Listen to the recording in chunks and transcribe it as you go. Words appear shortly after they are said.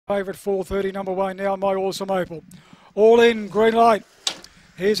Favourite 4:30, number 1 now, My Awesome Opal. All in, green light.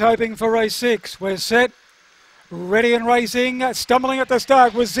 He's hoping for race 6. We're set. Ready and racing, stumbling at the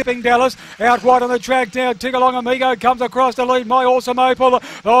start was Zipping Dallas, out wide on the track now, Tick Along Amigo comes across the lead, My Awesome Opal,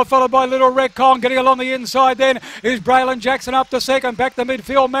 followed by Little Red Con, getting along the inside then is Braylon Jackson up to second, back to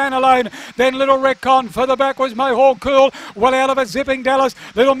midfield, Man Alone, then Little Red Con, further back was Mohawk Cool, well out of it, Zipping Dallas,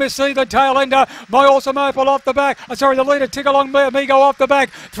 Little Miss C, the tail ender, My Awesome Opal off the back, the leader, Tick Along Amigo off the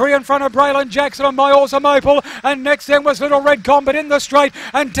back, 3 in front of Braylon Jackson and My Awesome Opal, and next then was Little Red Con, but in the straight,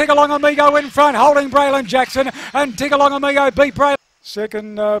 and Tick Along Amigo in front, holding Braylon Jackson, and Tick Along Amigo beat Braylon.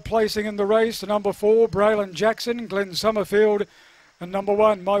 Second placing in the race to number 4, Braylon Jackson, Glenn Summerfield, and number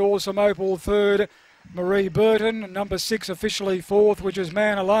 1, My Awesome Opal, third, Marie Burton, and number 6 officially fourth, which is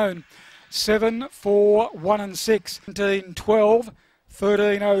Man Alone. 7, 4, 1 and 6. 17, 12,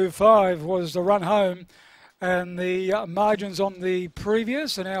 13.05 was the run home, and the margins on the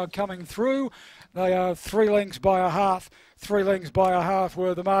previous are now coming through. They are 3 lengths by a half. 3 lengths by a half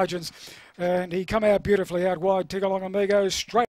were the margins. And he come out beautifully out wide. Tick Along Amigo straight.